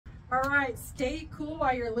All right, stay cool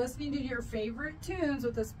while you're listening to your favorite tunes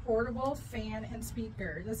with this portable fan and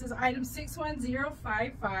speaker. This is item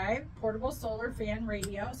 61055, portable solar fan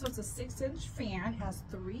radio. So it's a 6-inch fan, has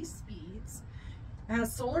 3 speeds. It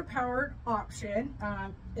has solar powered option,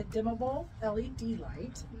 a dimmable LED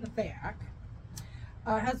light in the back.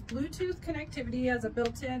 It has Bluetooth connectivity, has a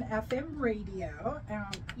built-in FM radio,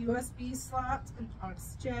 USB slots, an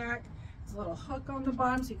aux jack. There's a little hook on the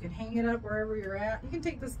bottom so you can hang it up wherever you're at. You can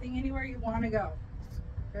take this thing anywhere you want to go.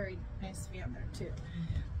 Very nice fan there too.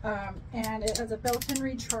 And it has a built-in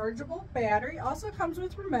rechargeable battery. Also comes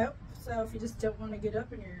with remote, so if you just don't want to get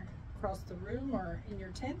up and you're across the room or in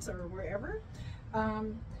your tent or wherever,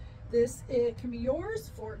 it can be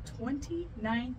yours for $29.